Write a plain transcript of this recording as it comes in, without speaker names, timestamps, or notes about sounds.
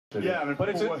Yeah, but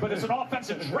it's an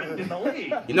offensive trend in the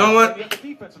league. You know what?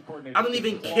 I don't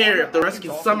even care if the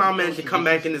Redskins somehow manage to come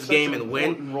back in this game and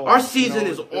win. Our season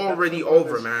is already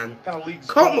over, man.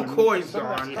 Colt McCoy's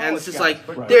gone, and it's just like,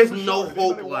 there's no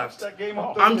hope left.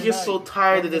 I'm just so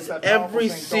tired of this every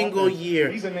single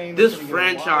year. This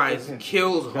franchise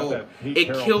kills hope.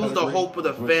 It kills the hope of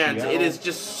the fans. It is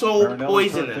just so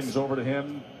poisonous.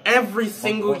 Every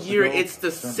single year, it's the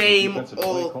same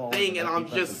old thing, and I'm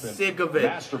just sick of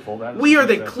it. We are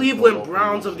the Cleveland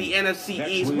Browns of the NFC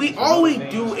East. All we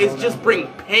do is just bring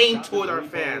pain toward our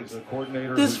fans.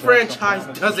 This franchise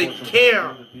doesn't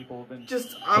care.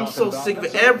 I'm so sick of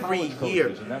it every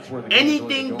year.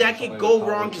 Anything that can go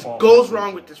wrong just goes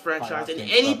wrong with this franchise, and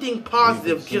anything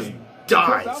positive just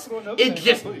dies. It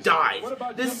just dies.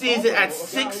 This season at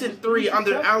 6-3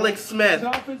 under Alex Smith,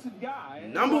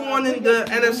 #1 in the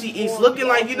NFC East, looking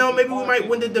like, maybe we might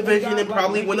win the division and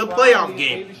probably win a playoff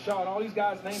game.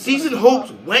 Season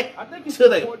hopes went to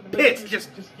the pits, just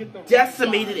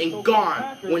decimated and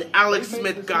gone when Alex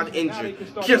Smith got injured.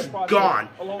 Just gone.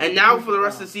 And now for the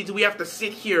rest of the season, we have to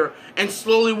sit here and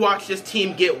slowly watch this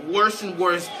team get worse and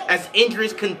worse as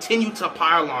injuries continue to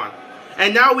pile on.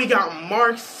 And now we got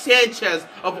Mark Sanchez,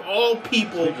 of all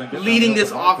people, leading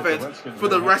this offense for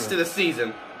the rest of the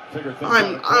season.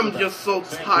 I'm just so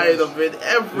tired of it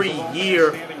every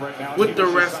year with the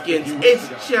Redskins. It's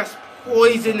just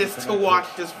poisonous to watch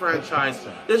this franchise.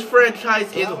 This franchise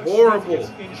is horrible.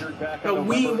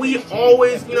 We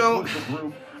always,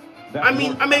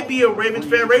 I may be a Ravens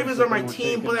fan. Ravens are my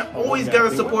team, but I always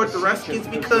gotta support the Redskins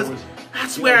because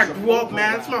that's where I grew up,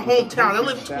 man. It's my hometown. I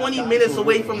live 20 minutes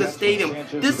away from the stadium.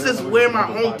 This is where my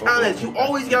hometown is. You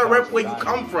always gotta rep where you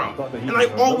come from, and I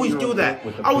always do that.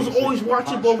 I was always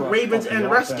watching both Ravens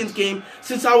and Redskins game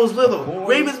since I was little.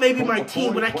 Ravens may be my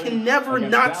team, but I can never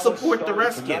not support the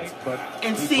Redskins.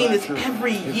 And seeing this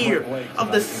every year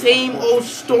of the same old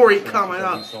story coming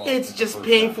up, it's just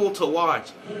painful to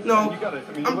watch.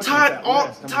 I'm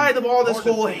tired of all this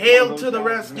whole hail to the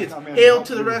Redskins, hail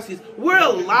to the Redskins. We're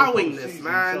allowing this,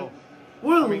 man.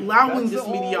 We're allowing this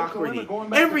mediocrity.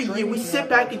 Every year we sit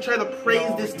back and try to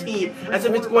praise this team as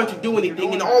if it's going to do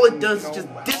anything, and all it does is just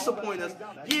disappoint us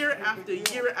year after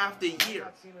year after year.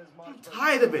 I'm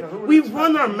tired of it. We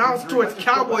run our mouths towards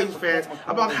Cowboys fans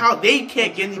about how they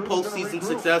can't get any postseason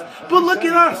success, but look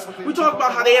at us. We talk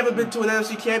about how they haven't been to an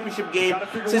NFC Championship game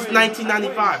since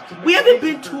 1995. We haven't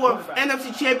been to an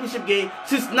NFC Championship game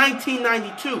since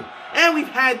 1992, and we've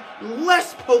had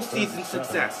less postseason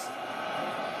success.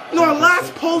 Our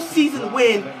last postseason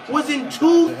win was in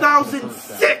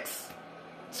 2006.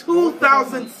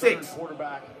 2006.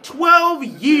 12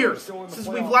 years since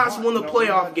we've last won a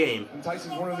playoff game.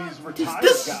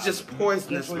 This is just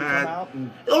poisonous,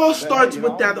 man. It all starts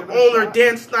with that owner,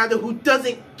 Dan Snyder, who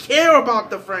doesn't care about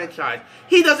the franchise.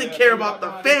 He doesn't care about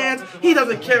the fans. He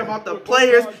doesn't care about the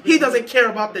players. He doesn't care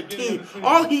about the team.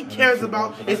 All he cares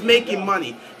about is making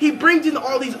money. He brings in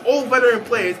all these old veteran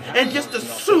players and just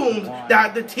assumes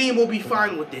that the team will be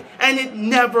fine with it. And it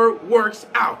never works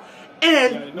out.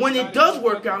 And when it does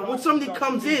work out, when somebody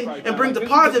comes in and brings a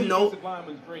positive note,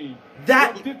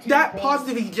 that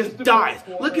positivity just dies.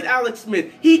 Look at Alex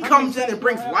Smith. He comes in and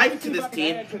brings life to this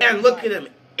team, and look at him.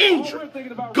 Injured.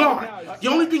 Gone. The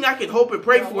only thing I can hope and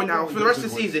pray for now for the rest of the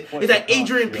season is that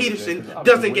Adrian Peterson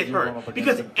doesn't get hurt.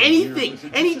 Because anything,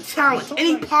 any talent,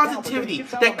 any positivity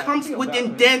that comes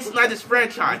within Dan Snyder's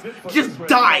franchise just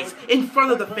dies in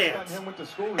front of the fans.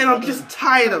 And I'm just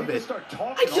tired of it.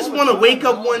 I just want to wake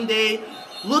up one day,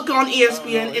 look on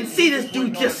ESPN, and see this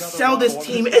dude just sell this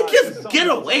team and just get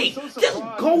away. Just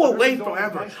go away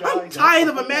forever. I'm tired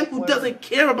of a man who doesn't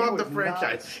care about the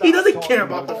franchise. He doesn't care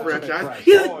about the franchise.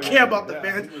 He doesn't care about the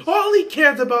fans. All he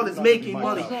cares about is making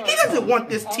money. He doesn't want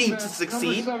this team to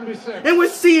succeed. And we're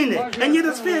seeing it. And yet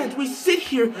as fans, we sit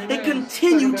here and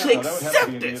continue to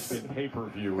accept this.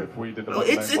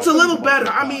 It's a little better.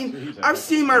 I've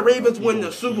seen my Ravens win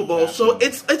the Super Bowl, so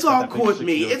it's all cool with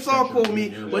me. It's all cool with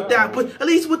me with that. But at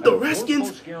least with the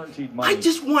Redskins, I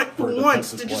just want for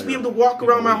once to just be able to walk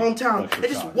around my hometown and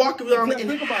just walk around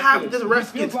and have the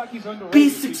Redskins be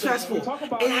successful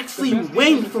and actually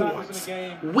win for once.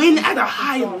 Win at a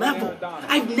high level.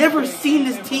 I've never seen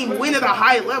this team win at a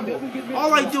high level.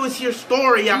 All I do is hear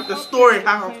story after story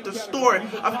after story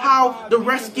of how the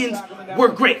Redskins were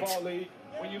great.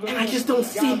 And I just don't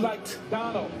see it.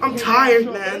 I'm tired,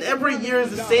 man. Every year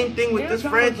is the same thing with this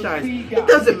franchise. It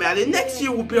doesn't matter. Next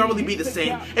year will probably be the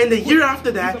same. And the year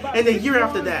after that, and the year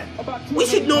after that. We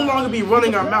should no longer be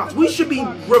running our mouths. We should be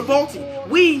revolting.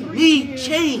 We need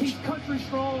change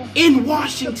in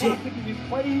Washington.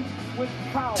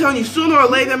 I'm telling you, sooner or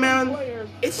later, man,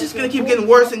 it's just going to keep getting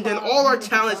worse, and then all our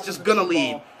talent's just going to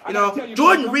leave. You know,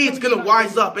 Jordan Reed's going to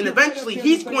wise up, and eventually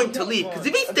he's going to leave. Because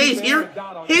if he stays here,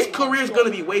 his career's going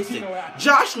to be wasted.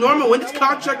 Josh Norman, when his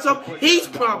contract's up, he's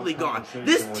probably gone.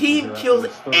 This team kills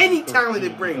any talent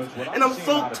it brings, and I'm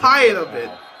so tired of it.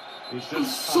 I'm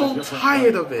so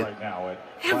tired of it.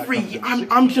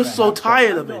 I'm just so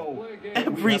tired of it.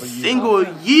 Every single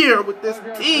year with this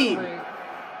team.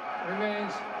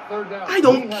 I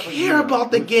don't care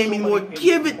about the game anymore.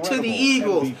 Give it to the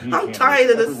Eagles. I'm tired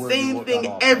of the same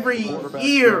thing every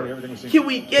year. Can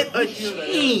we get a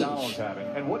change?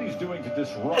 I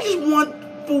just want,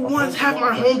 for once, have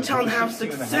my hometown have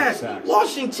success.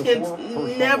 Washington's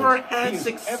never had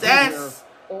success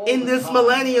in this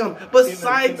millennium,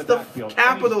 besides the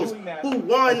Capitals, who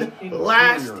won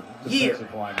last year.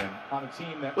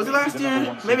 Was it last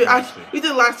year? Maybe we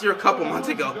did last year a couple months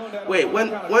ago. Wait,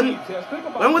 when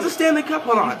was the Stanley Cup?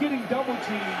 Hold on.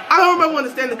 I don't remember when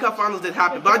the Stanley Cup Finals did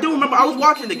happen, but I do remember I was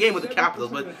watching the game with the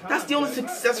Capitals, but that's the only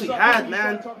success we had,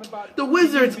 man. The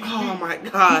Wizards, oh my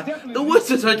God. The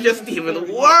Wizards are just even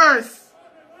worse.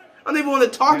 I don't even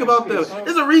want to talk about them.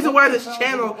 There's a reason why this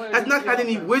channel has not had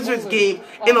any Wizards game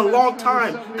in a long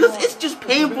time. Because it's just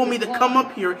painful for me to come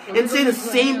up here and say the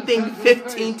same thing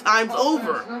 15 times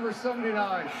over. Number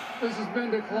 79. This has been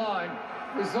declined.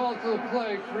 Result of the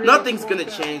play. Nothing's gonna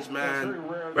change, man.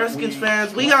 Redskins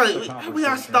fans, we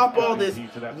gotta stop all this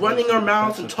running our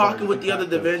mouths and talking with the other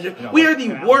division. We are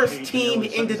the worst team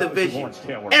in the division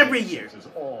every year.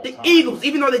 The Eagles,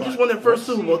 even though they just won their first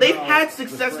Super Bowl, they've had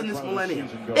success in this millennium.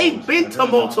 They've been to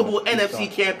multiple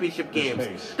NFC championship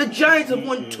games. The Giants have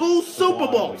won 2 Super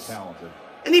Bowls.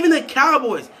 And even the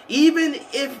Cowboys, even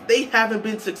if they haven't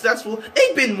been successful,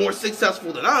 they've been more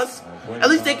successful than us.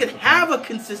 At least they could have a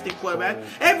consistent quarterback.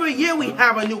 Every year we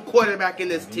have a new quarterback in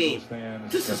this team.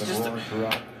 This is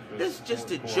just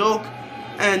a joke.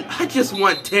 And I just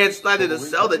want Dan Snyder to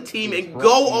sell the team and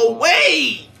go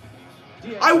away.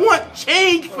 I want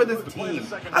change for this team.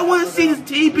 I want to see this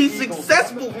team be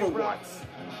successful for once.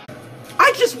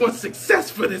 I just want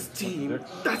success for this team.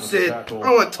 That's it. I don't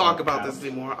want to talk about this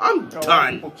anymore. I'm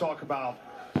done. People talk about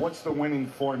what's the winning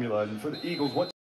formula, and for the Eagles, what's